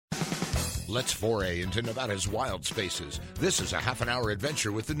Let's foray into Nevada's wild spaces. This is a half-an-hour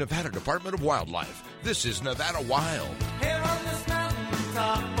adventure with the Nevada Department of Wildlife. This is Nevada Wild. Here on this mountain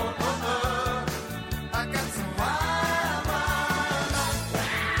top, I got some wild, wild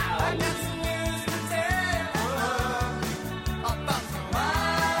life. I got some news to tell about some wild,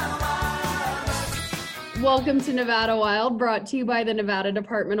 wild life. Welcome to Nevada Wild, brought to you by the Nevada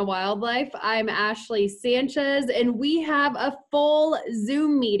Department of Wildlife. I'm Ashley Sanchez, and we have a full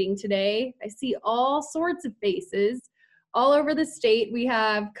Zoom meeting today. I see all sorts of faces all over the state. We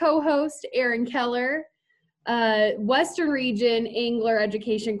have co-host Aaron Keller, Western Region Angler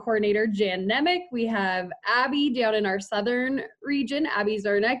Education Coordinator Jan Nemec. We have Abby down in our Southern Region, Abby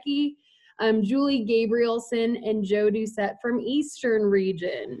Zarnecki, Julie Gabrielson, and Joe Doucette from Eastern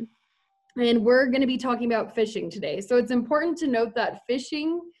Region. And we're going to be talking about fishing today. So it's important to note that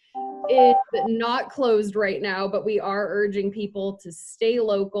fishing is not closed right now, but we are urging people to stay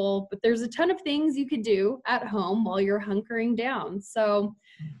local. But there's a ton of things you could do at home while you're hunkering down. So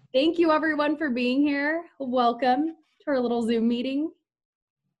thank you everyone for being here. Welcome to our little Zoom meeting.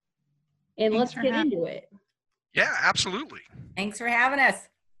 And let's get into it. Yeah, absolutely. Thanks for having us.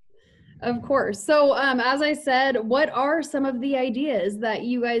 Of course. So as I said, what are some of the ideas that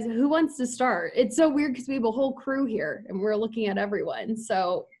you guys, who wants to start? It's so weird because we have a whole crew here and we're looking at everyone.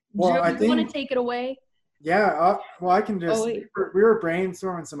 So well, Joe, you want to take it away? Yeah, well, I can just, we were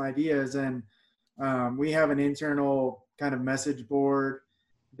brainstorming some ideas, and we have an internal kind of message board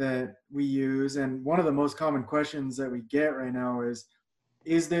that we use. And one of the most common questions that we get right now is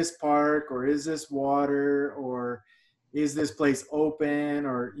this park, or is this water, or is this place open?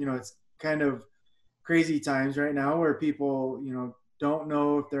 Or, you know, it's kind of crazy times right now where people, you know, don't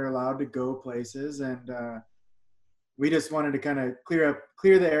know if they're allowed to go places. And we just wanted to kind of clear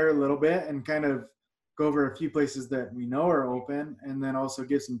the air a little bit and kind of go over a few places that we know are open, and then also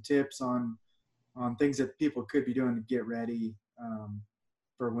give some tips on things that people could be doing to get ready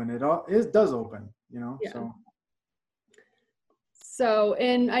for when it does open, you know. Yeah. So,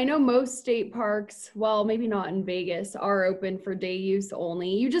 and I know most state parks, well, maybe not in Vegas, are open for day use only.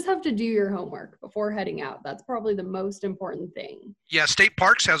 You just have to do your homework before heading out. That's probably the most important thing. Yeah, State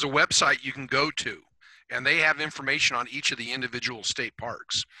Parks has a website you can go to, and they have information on each of the individual state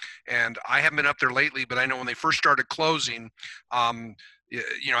parks. And I haven't been up there lately, but I know when they first started closing,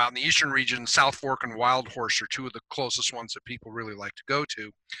 you know, out in the Eastern Region, South Fork and Wild Horse are two of the closest ones that people really like to go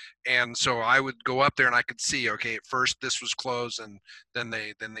to. And so I would go up there and I could see, okay, at first this was closed, and then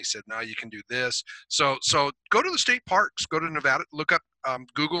they said, no, you can do this. So go to the state parks, go to Nevada, look up,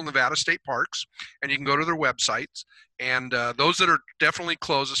 Google Nevada State Parks, and you can go to their websites. And those that are definitely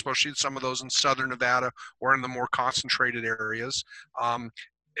closed, especially some of those in Southern Nevada or in the more concentrated areas,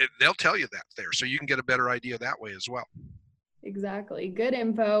 they'll tell you that there. So you can get a better idea that way as well. Exactly. Good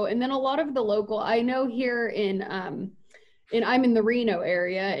info. And then a lot of the local, I know here in I'm in the Reno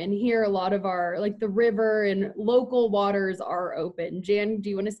area, and here a lot of our, like the river and local waters are open. Jan,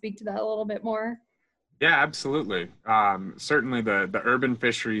 do you want to speak to that a little bit more? Yeah, absolutely. Certainly the urban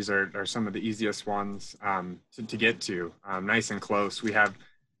fisheries are some of the easiest ones to get to, nice and close. We have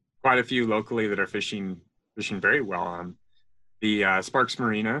quite a few locally that are fishing very well on the Sparks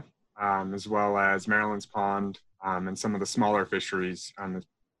Marina, as well as Maryland's Pond, and some of the smaller fisheries,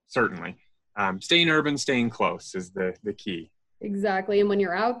 certainly. Staying urban, staying close is the key. Exactly. And when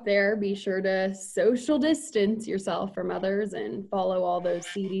you're out there, be sure to social distance yourself from others and follow all those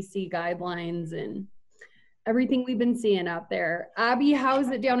CDC guidelines and everything we've been seeing out there. Abby, how is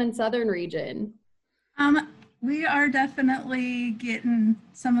it down in Southern Region? We are definitely getting,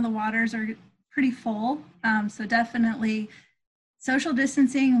 some of the waters are pretty full. So definitely social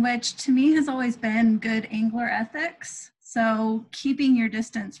distancing, which to me has always been good angler ethics. So keeping your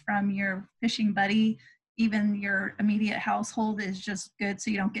distance from your fishing buddy, even your immediate household, is just good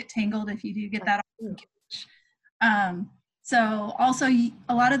so you don't get tangled if you do get that off. So also a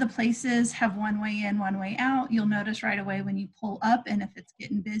lot of the places have one way in, one way out. You'll notice right away when you pull up, and if it's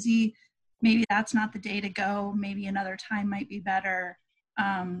getting busy, maybe that's not the day to go. Maybe another time might be better.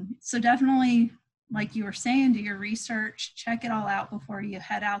 So definitely, like you were saying, do your research, check it all out before you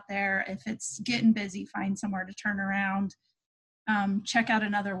head out there. If it's getting busy, find somewhere to turn around. Check out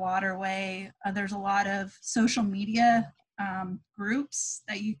another waterway. There's a lot of social media groups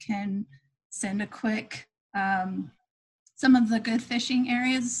that you can send a quick, some of the good fishing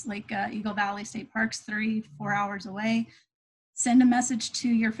areas like Eagle Valley State Park's 3-4 hours away. Send a message to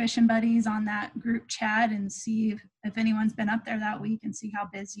your fishing buddies on that group chat and see if anyone's been up there that week, and see how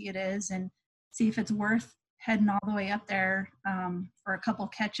busy it is, and see if it's worth heading all the way up there for a couple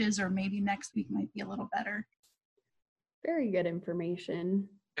catches, or maybe next week might be a little better. Very good information.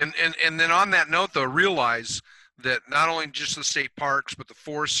 And then on that note, though, realize that not only just the state parks, but the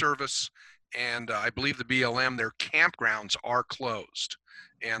Forest Service and I believe the BLM, their campgrounds are closed.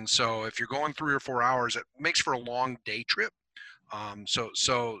 And so if you're going 3 or 4 hours, it makes for a long day trip.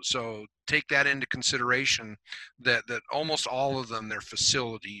 So take that into consideration that almost all of them, their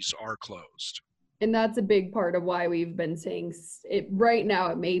facilities are closed. And that's a big part of why we've been saying it right now.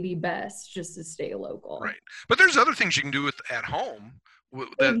 It may be best just to stay local. Right. But there's other things you can do at home.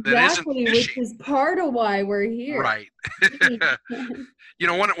 Exactly, that isn't fishing. Which is part of why we're here. Right. You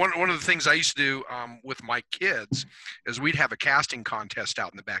know, one of the things I used to do with my kids is we'd have a casting contest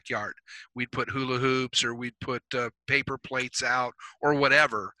out in the backyard. We'd put hula hoops or we'd put paper plates out or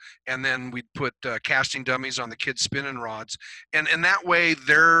whatever, and then we'd put casting dummies on the kids' spinning rods, and that way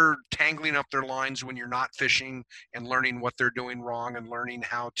they're tangling up their lines when you're not fishing and learning what they're doing wrong and learning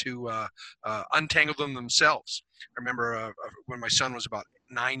how to untangle them themselves. I remember when my son was about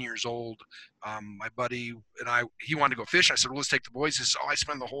 9 years old, my buddy and he wanted to go fish. I said, well, let's take the boys. He says, oh, I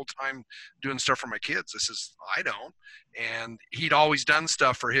spend the whole time doing stuff for my kids. I says, I don't. And he'd always done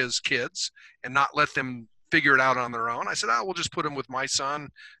stuff for his kids and not let them figure it out on their own. I said, we'll just put them with my son,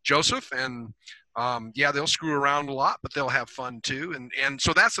 Joseph, and yeah, they'll screw around a lot, but they'll have fun too. And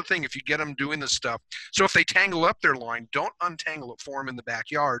so that's the thing, if you get them doing this stuff. So if they tangle up their line, don't untangle it for them in the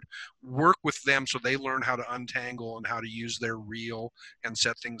backyard. Work with them so they learn how to untangle and how to use their reel and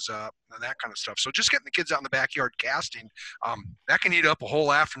set things up and that kind of stuff. So just getting the kids out in the backyard casting, that can eat up a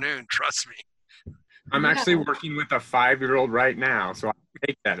whole afternoon, trust me. I'm actually working with a 5-year-old right now, so I'll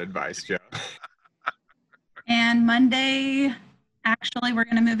take that advice, Joe. And Monday, actually, we're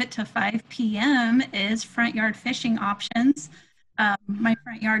going to move it to 5 p.m. is front yard fishing options. My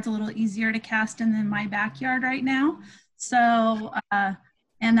front yard's a little easier to cast in than my backyard right now. So,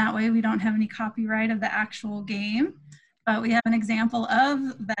 and that way we don't have any copyright of the actual game. But we have an example of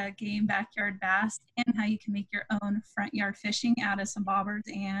the game Backyard Bass and how you can make your own front yard fishing out of some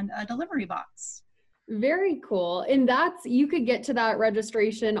bobbers and a delivery box. Very cool. And you could get to that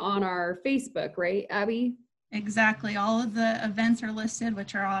registration on our Facebook, right, Abby? Exactly. All of the events are listed,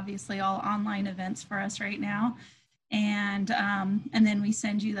 which are obviously all online events for us right now. And then we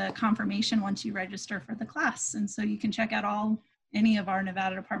send you the confirmation once you register for the class. And so you can check out any of our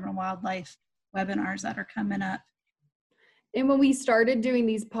Nevada Department of Wildlife webinars that are coming up. And when we started doing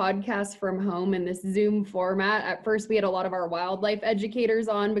these podcasts from home in this Zoom format, at first we had a lot of our wildlife educators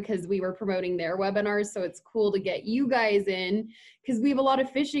on because we were promoting their webinars. So it's cool to get you guys in because we have a lot of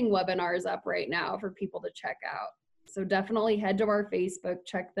fishing webinars up right now for people to check out. So definitely head to our Facebook,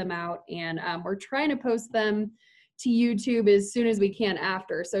 check them out. And we're trying to post them to YouTube as soon as we can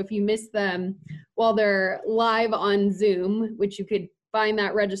after. So if you miss them while they're live on Zoom, which you could find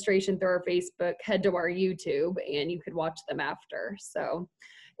that registration through our Facebook, head to our YouTube, and you could watch them after. So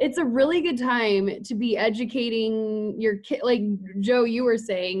it's a really good time to be educating your kid. Like Joe, you were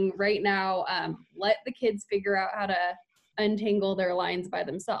saying right now, let the kids figure out how to untangle their lines by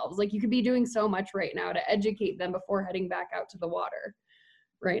themselves. Like you could be doing so much right now to educate them before heading back out to the water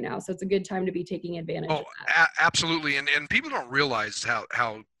right now. So it's a good time to be taking advantage of that. Absolutely. And people don't realize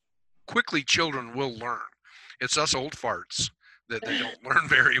how quickly children will learn. It's us old farts that they don't learn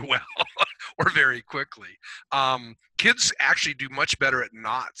very well or very quickly. Kids actually do much better at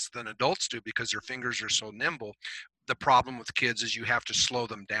knots than adults do because their fingers are so nimble. The problem with kids is you have to slow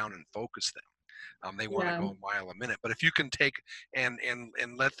them down and focus them. They want to go a mile a minute, but if you can take and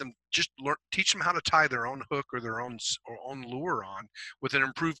let them just teach them how to tie their own hook or their own lure on with an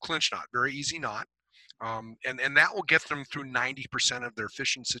improved clinch knot, very easy knot. And that will get them through 90% of their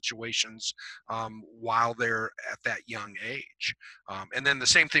fishing situations while they're at that young age. And then the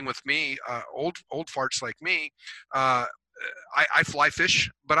same thing with me, old farts like me. I fly fish,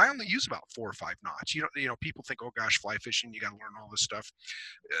 but I only use about 4 or 5 knots. You know, people think, oh gosh, fly fishing, you got to learn all this stuff.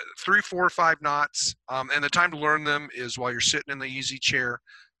 3, 4, or 5 knots, and the time to learn them is while you're sitting in the easy chair,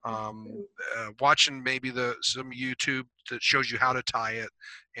 watching maybe some YouTube that shows you how to tie it,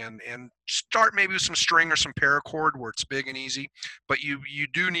 and start maybe with some string or some paracord where it's big and easy. But you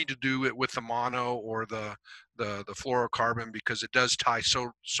do need to do it with the mono or the fluorocarbon because it does tie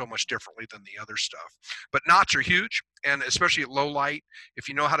so much differently than the other stuff. But knots are huge, and especially at low light, if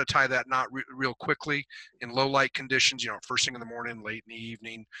you know how to tie that knot real quickly in low light conditions, first thing in the morning, late in the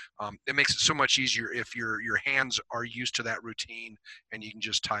evening, it makes it so much easier if your hands are used to that routine and you can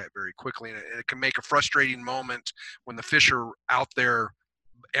just tie it very quickly. And it can make a frustrating moment when the fish are out there,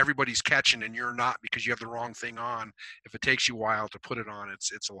 everybody's catching and you're not because you have the wrong thing on. If it takes you a while to put it on,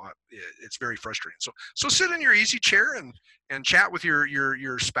 it's very frustrating. So sit in your easy chair and chat with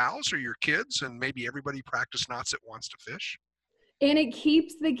your spouse or your kids, and maybe everybody practice knots at once to fish. And it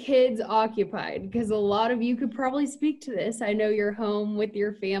keeps the kids occupied, because a lot of you could probably speak to this. I know you're home with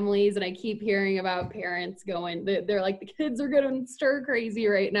your families, and I keep hearing about parents going, they're like, the kids are going stir crazy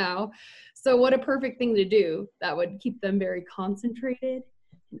right now. So what a perfect thing to do. That would keep them very concentrated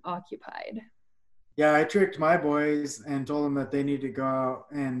and occupied. Yeah, I tricked my boys and told them that they need to go out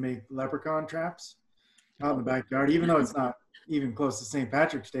and make leprechaun traps out in the backyard, even though it's not even close to St.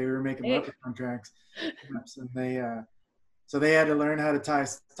 Patrick's Day. We were making leprechaun traps, and so they had to learn how to tie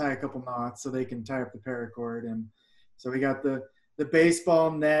a couple knots so they can tie up the paracord. And so we got the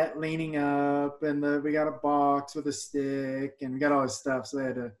baseball net leaning up, and we got a box with a stick, and we got all this stuff. So they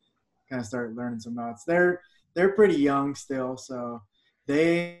had to kind of start learning some knots. They're pretty young still, so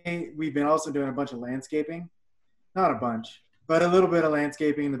we've been also doing a bunch of landscaping, not a bunch, but a little bit of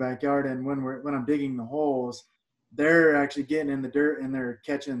landscaping in the backyard. And when I'm digging the holes, they're actually getting in the dirt and they're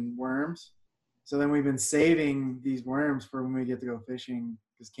catching worms. So then we've been saving these worms for when we get to go fishing,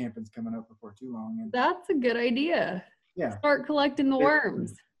 because camping's coming up before too long. And that's a good idea. Yeah. Start collecting the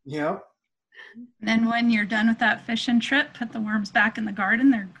worms. Yep. Then when you're done with that fishing trip, put the worms back in the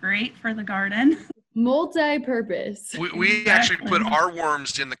garden. They're great for the garden. Multi-purpose. We actually put our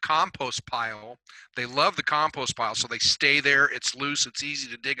worms in the compost pile. They love the compost pile, so they stay there. It's loose. It's easy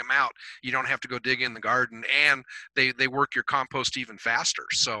to dig them out. You don't have to go dig in the garden, and they work your compost even faster.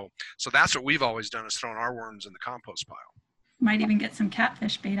 So that's what we've always done, is thrown our worms in the compost pile. Might even get some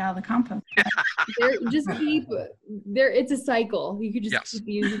catfish bait out of the compost. It's a cycle. You could just keep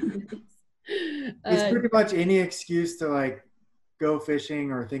using this. It's pretty much any excuse to like go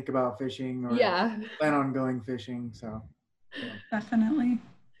fishing or think about fishing or plan on going fishing. So definitely.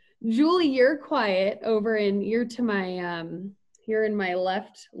 Julie, you're quiet you're to my you're in my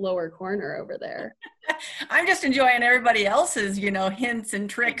left lower corner over there. I'm just enjoying everybody else's, hints and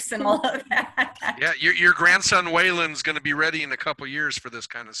tricks and all of that. Yeah, your grandson Waylon's going to be ready in a couple years for this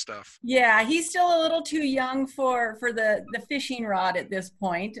kind of stuff. Yeah, he's still a little too young for the fishing rod at this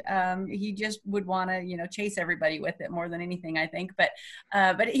point. He just would want to, chase everybody with it more than anything, I think. But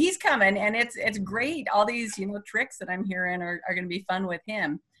he's coming, and it's great. All these, tricks that I'm hearing are going to be fun with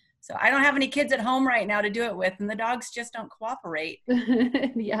him. So I don't have any kids at home right now to do it with, and the dogs just don't cooperate.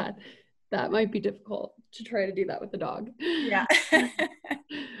 Yeah, that might be difficult to try to do that with the dog. Yeah.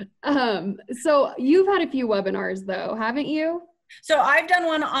 So you've had a few webinars though, haven't you? So I've done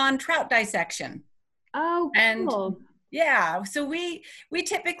one on trout dissection. Oh, cool. And yeah, so we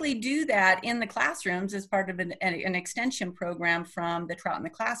typically do that in the classrooms as part of an extension program from the Trout in the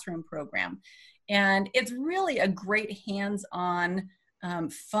Classroom program. And it's really a great hands-on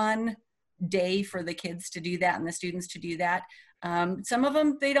fun day for the kids to do that and the students to do that. Some of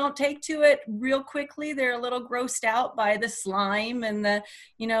them, they don't take to it real quickly. They're a little grossed out by the slime and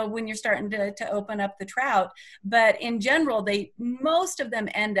when you're starting to open up the trout. But in general, most of them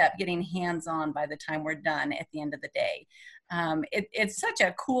end up getting hands-on by the time we're done at the end of the day. It's such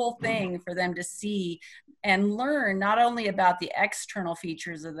a cool thing for them to see and learn not only about the external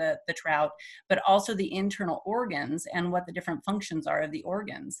features of the trout, but also the internal organs and what the different functions are of the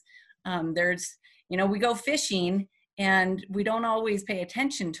organs. We go fishing and we don't always pay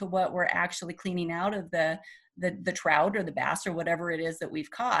attention to what we're actually cleaning out of the trout or the bass or whatever it is that we've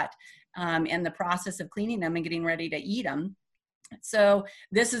caught, and the process of cleaning them and getting ready to eat them. So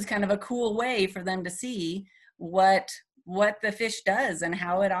this is kind of a cool way for them to see what the fish does and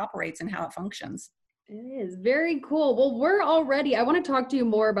how it operates and how it functions. It is very cool. Well, I want to talk to you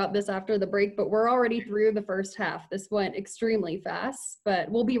more about this after the break, but we're already through the first half. This went extremely fast,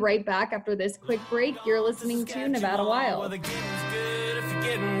 but we'll be right back after this quick break. You're listening to Nevada Wild. Well, the getting's good if you're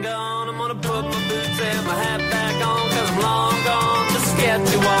getting gone. I'm gonna put my boots and my hat back on, 'cause I'm long gone to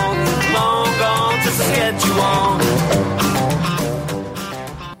Saskatchewan. Long gone to Saskatchewan.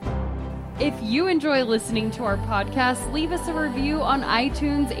 If you enjoy listening to our podcast, leave us a review on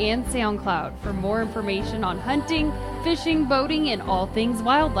iTunes and SoundCloud. For more information on hunting, fishing, boating, and all things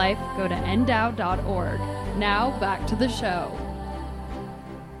wildlife, go to ndow.org. Now, back to the show.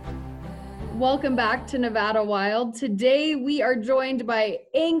 Welcome back to Nevada Wild. Today, we are joined by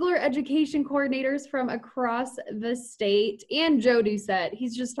angler education coordinators from across the state, and Joe Doucette.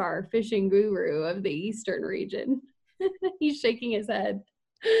 He's just our fishing guru of the eastern region. He's shaking his head.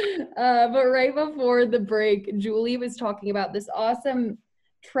 But right before the break, Julie was talking about this awesome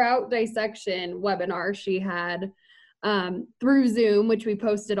trout dissection webinar she had through Zoom, which we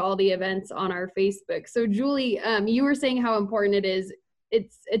posted all the events on our Facebook. So Julie, you were saying how important it is.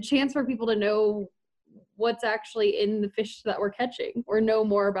 It's a chance for people to know what's actually in the fish that we're catching, or know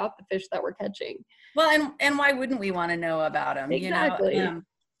more about the fish that we're catching. Well, and why wouldn't we want to know about them? Exactly.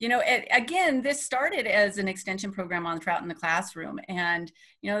 You know, again, this started as an extension program on Trout in the Classroom. And,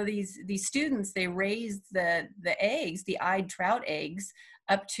 you know, these students, they raised the eggs, the eyed trout eggs,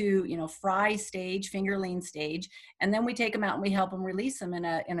 up to, you know, fry stage, fingerling stage. And then we take them out and we help them release them in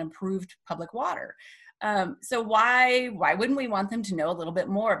an improved public water. So why wouldn't we want them to know a little bit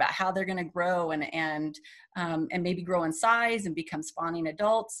more about how they're going to grow and maybe grow in size and become spawning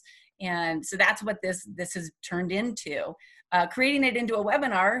adults? And so that's what this has turned into. Creating it into a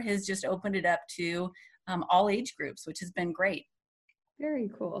webinar has just opened it up to all age groups, which has been great. Very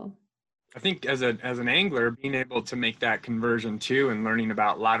cool. I think as an angler, being able to make that conversion too, and learning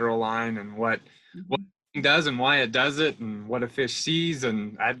about lateral line and what it does and why it does it and what a fish sees,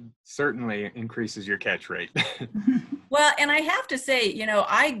 and that certainly increases your catch rate. Well, and I have to say, you know,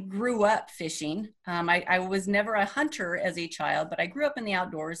 I grew up fishing. I was never a hunter as a child, but I grew up in the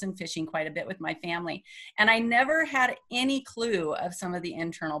outdoors and fishing quite a bit with my family. And I never had any clue of some of the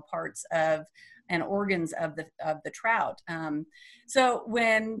internal parts of and organs of the trout. So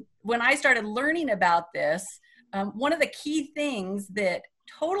when I started learning about this, one of the key things that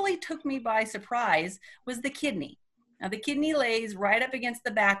totally took me by surprise was the kidney. Now the kidney lays right up against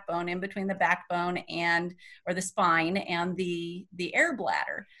the backbone, in between the backbone or the spine and the air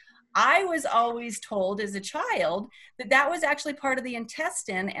bladder. I was always told as a child that was actually part of the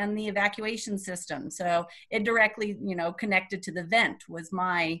intestine and the evacuation system. So it directly, you know, connected to the vent was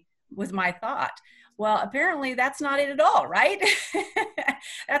my thought. Well, apparently that's not it at all, right?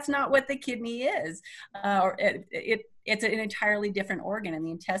 That's not what the kidney is. It's an entirely different organ, and the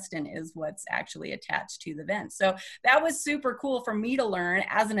intestine is what's actually attached to the vent. So that was super cool for me to learn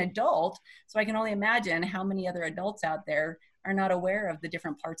as an adult. So I can only imagine how many other adults out there are not aware of the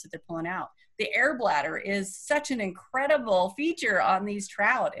different parts that they're pulling out. The air bladder is such an incredible feature on these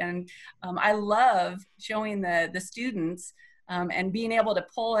trout. And I love showing the students and being able to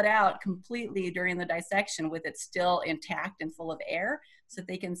pull it out completely during the dissection with it still intact and full of air, so that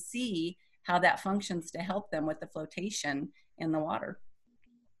they can see how that functions to help them with the flotation in the water.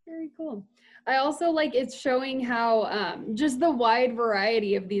 Very cool. I also like it's showing how just the wide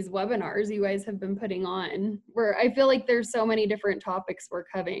variety of these webinars you guys have been putting on, where I feel like there's so many different topics we're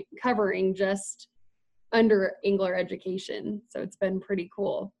covering just under angler education. So it's been pretty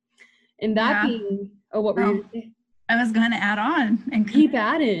cool. And that being, what were you saying? I was going to add on and keep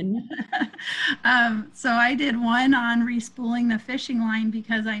adding. So I did one on respooling the fishing line,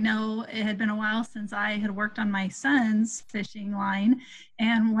 because I know it had been a while since I had worked on my son's fishing line,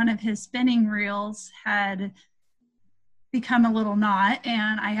 and one of his spinning reels had become a little knot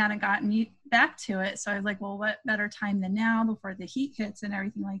and I hadn't gotten back to it. So I was like, well, what better time than now before the heat hits and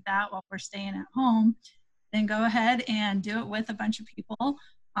everything like that, while we're staying at home, then go ahead and do it with a bunch of people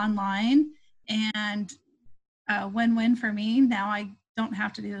online. And win-win for me. Now I don't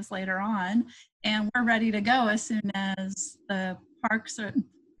have to do this later on, and we're ready to go as soon as the parks or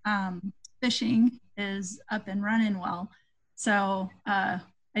fishing is up and running well. So I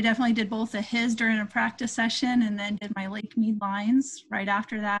definitely did both of his during a practice session, and then did my Lake Mead lines right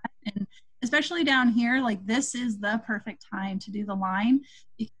after that. And especially down here, like, this is the perfect time to do the line,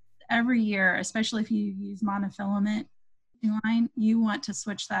 because every year, especially if you use monofilament line, you want to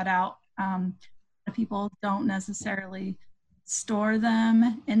switch that out. People don't necessarily store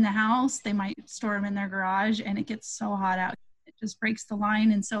them in the house. They might store them in their garage, and it gets so hot out, it just breaks the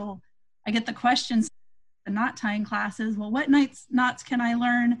line. And so I get the questions, the knot tying classes, well, what knots can I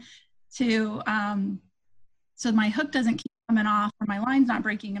learn to, so my hook doesn't keep coming off or my line's not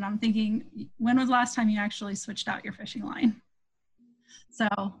breaking? And I'm thinking, when was the last time you actually switched out your fishing line? So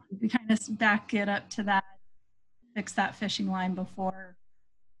we kind of back it up to that, fix that fishing line before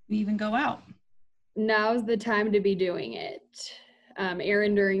we even go out. Now's the time to be doing it.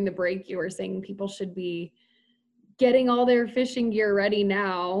 Aaron, during the break, you were saying people should be getting all their fishing gear ready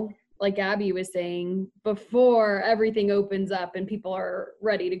now, like Abby was saying, before everything opens up and people are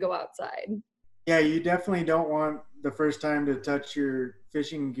ready to go outside. Yeah, you definitely don't want the first time to touch your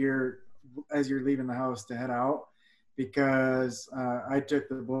fishing gear as you're leaving the house to head out, because I took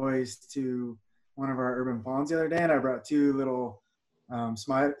the boys to one of our urban ponds the other day, and I brought two little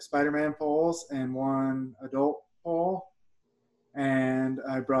Spider-Man poles and one adult pole, and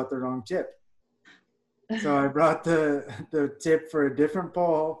I brought the wrong tip. So I brought the tip for a different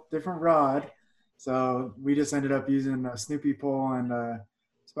pole, different rod. So we just ended up using a Snoopy pole and a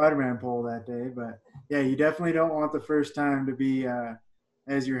Spider-Man pole that day. But yeah, you definitely don't want the first time to be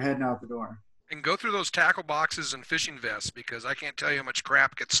as you're heading out the door. And go through those tackle boxes and fishing vests, because I can't tell you how much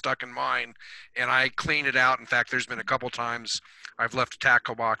crap gets stuck in mine, and I clean it out. In fact, there's been a couple times I've left a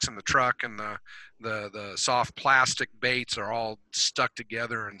tackle box in the truck, and the soft plastic baits are all stuck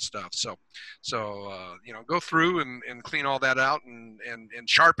together and stuff. So go through and clean all that out, and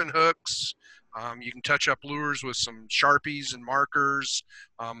sharpen hooks. You can touch up lures with some Sharpies and markers.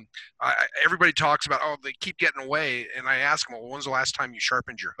 Everybody talks about, oh, they keep getting away, and I ask them, well, when's the last time you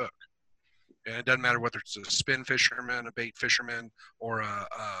sharpened your hook? And it doesn't matter whether it's a spin fisherman, a bait fisherman, or a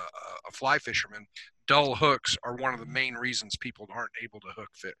fly fisherman. Dull hooks are one of the main reasons people aren't able to hook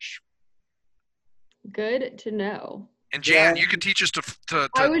fish. Good to know. And Jan, you could teach us to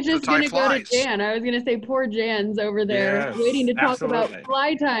I was just going to go to flies. Jan. I was going to say poor Jan's over there waiting to talk about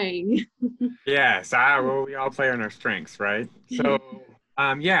fly tying. Yes, well, we all play on our strengths, right? So,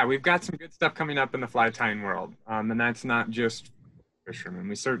 we've got some good stuff coming up in the fly tying world. And that's not just fishermen.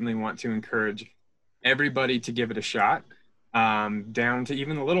 We certainly want to encourage everybody to give it a shot, down to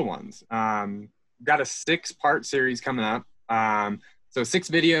even the little ones. We've got a 6-part series coming up. So 6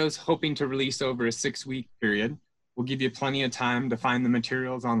 videos, hoping to release over a 6-week period. We'll give you plenty of time to find the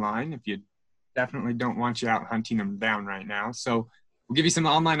materials online if you definitely don't want you out hunting them down right now. So we'll give you some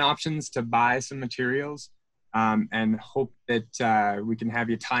online options to buy some materials, and hope that we can have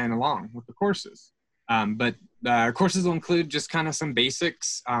you tying along with the courses. But courses will include just kind of some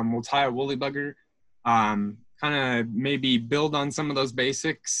basics. We'll tie a woolly bugger, kind of maybe build on some of those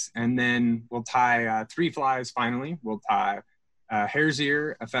basics, and then we'll tie 3 flies finally. We'll tie a hare's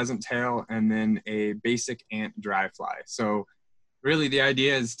ear, a pheasant tail, and then a basic ant dry fly. So really the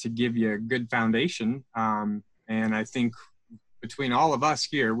idea is to give you a good foundation. And I think between all of us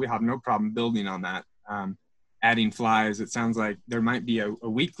here, we have no problem building on that. Adding flies, it sounds like there might be a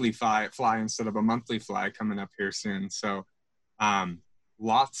weekly fly instead of a monthly fly coming up here soon. So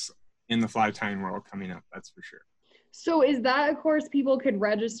lots in the fly tying world coming up, that's for sure. So is that a course people could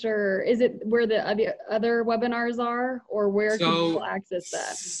register? Is it where the other webinars are, or where can people access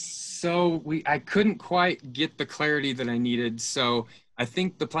that? So I couldn't quite get the clarity that I needed. So I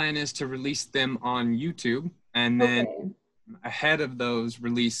think the plan is to release them on YouTube, and then ahead of those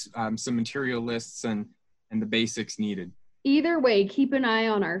release some material lists and the basics needed. Either way, keep an eye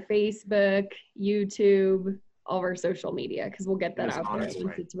on our Facebook, YouTube, all of our social media, because we'll get that out there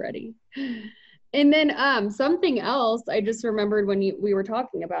once it's ready. And then something else I just remembered when we were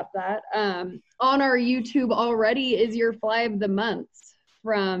talking about that, on our YouTube already is your fly of the month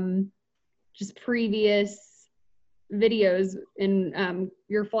from just previous videos in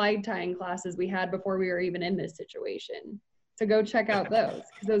your fly tying classes we had before we were even in this situation. So go check out those,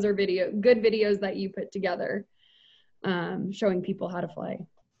 because those are good videos that you put together, showing people how to fly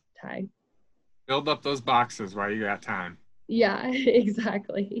tie. Build up those boxes while you got time. Yeah,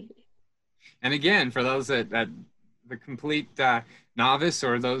 exactly. And again, for those that the complete novice,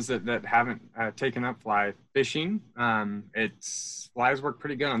 or those that haven't taken up fly fishing, flies work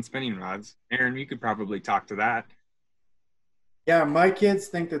pretty good on spinning rods. Aaron, you could probably talk to that. Yeah, my kids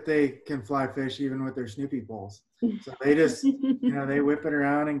think that they can fly fish even with their Snoopy poles. So they just, they whip it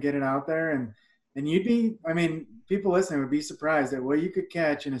around and get it out there. And you'd be, people listening would be surprised at what you could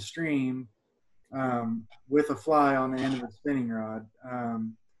catch in a stream with a fly on the end of a spinning rod.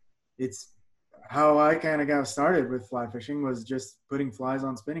 It's how I kind of got started with fly fishing, was just putting flies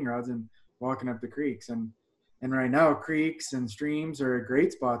on spinning rods and walking up the creeks. And right now, creeks and streams are a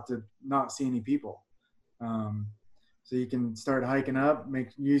great spot to not see any people. So you can start hiking up,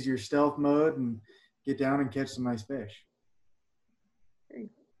 use your stealth mode, and get down and catch some nice fish.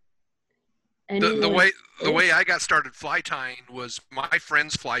 The way I got started fly tying was my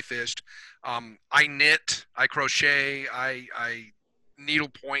friends fly fished. I knit, I crochet, I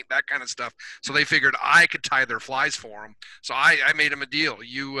needlepoint, that kind of stuff. So they figured I could tie their flies for them. So I made them a deal.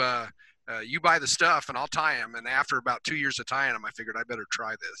 You buy the stuff and I'll tie them. And after about 2 years of tying them, I figured I better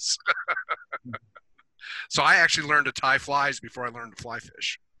try this. So I actually learned to tie flies before I learned to fly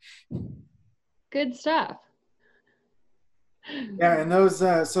fish. Good stuff. Yeah, and those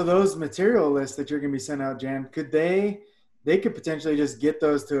material lists that you're going to be sending out, Jan, they could potentially just get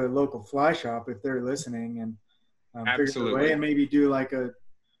those to a local fly shop if they're listening, and figure out a way, and maybe do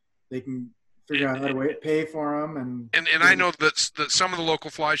they can figure out how to pay for them. And I know that some of the local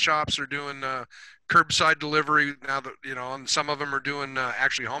fly shops are doing curbside delivery now, that and some of them are doing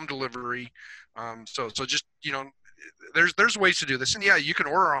actually home delivery. So just there's ways to do this, and yeah, you can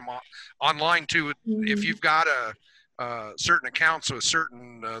order them online too if you've got a certain accounts with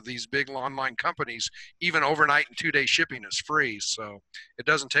certain on these big online companies, even overnight and 2-day shipping is free. So it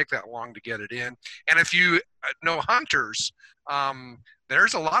doesn't take that long to get it in. And if you know hunters,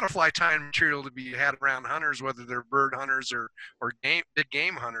 there's a lot of fly tying material to be had around hunters, whether they're bird hunters or big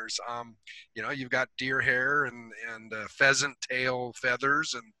game hunters. You know, you've got deer hair and pheasant tail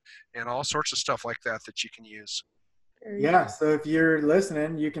feathers and all sorts of stuff like that you can use. Yeah, so if you're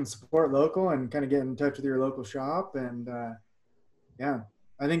listening, you can support local and kind of get in touch with your local shop. And yeah,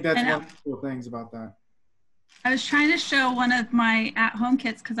 I think that's one of the cool things about that. I was trying to show one of my at-home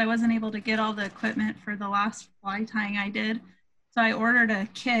kits because I wasn't able to get all the equipment for the last fly tying I did. So I ordered a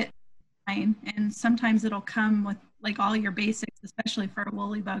kit, and sometimes it'll come with like all your basics, especially for a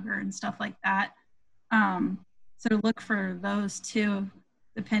woolly bugger and stuff like that. So look for those too,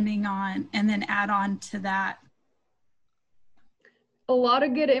 depending on, and then add on to that. A lot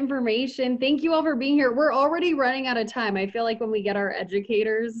of good information. Thank you all for being here. We're already running out of time. I feel like when we get our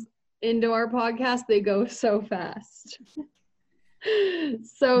educators into our podcast, they go so fast.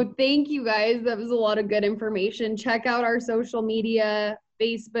 So thank you guys. That was a lot of good information. Check out our social media,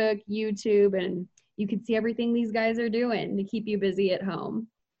 Facebook, YouTube, and you can see everything these guys are doing to keep you busy at home.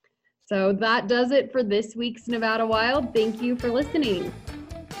 So that does it for this week's Nevada Wild. Thank you for listening.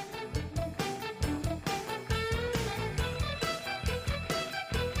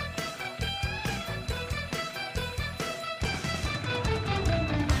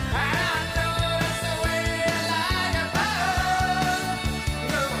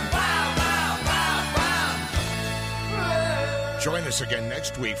 Join us again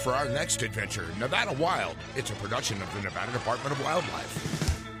next week for our next adventure, Nevada Wild. It's a production of the Nevada Department of Wildlife.